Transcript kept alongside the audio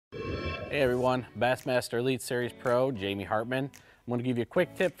Hey everyone, Bassmaster Elite Series Pro, Jamie Hartman. I'm going to give you a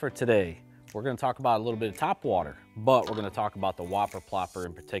quick tip for today. We're going to talk about a little bit of top water, but we're going to talk about the Whopper Plopper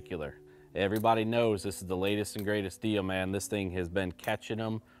in particular. Everybody knows this is the latest and greatest deal, man. This thing has been catching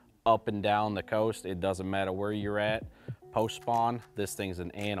them up and down the coast. It doesn't matter where you're at. Post spawn, this thing's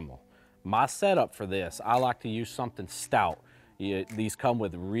an animal. My setup for this, I like to use something stout. These come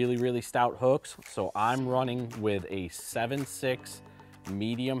with really stout hooks, so I'm running with a 7/6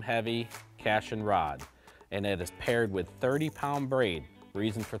 medium heavy cashin rod, and it is paired with 30-pound braid.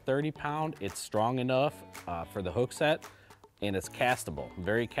 Reason for 30-pound, it's strong enough for the hook set, and it's castable,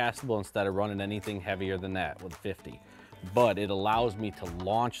 very castable instead of running anything heavier than that with 50. But it allows me to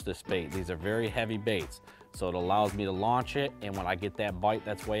launch this bait. These are very heavy baits, so it allows me to launch it, and when I get that bite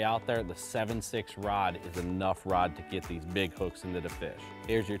that's way out there, the 7/6 rod is enough rod to get these big hooks into the fish.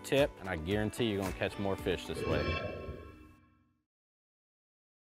 Here's your tip, and I guarantee you're gonna catch more fish this way.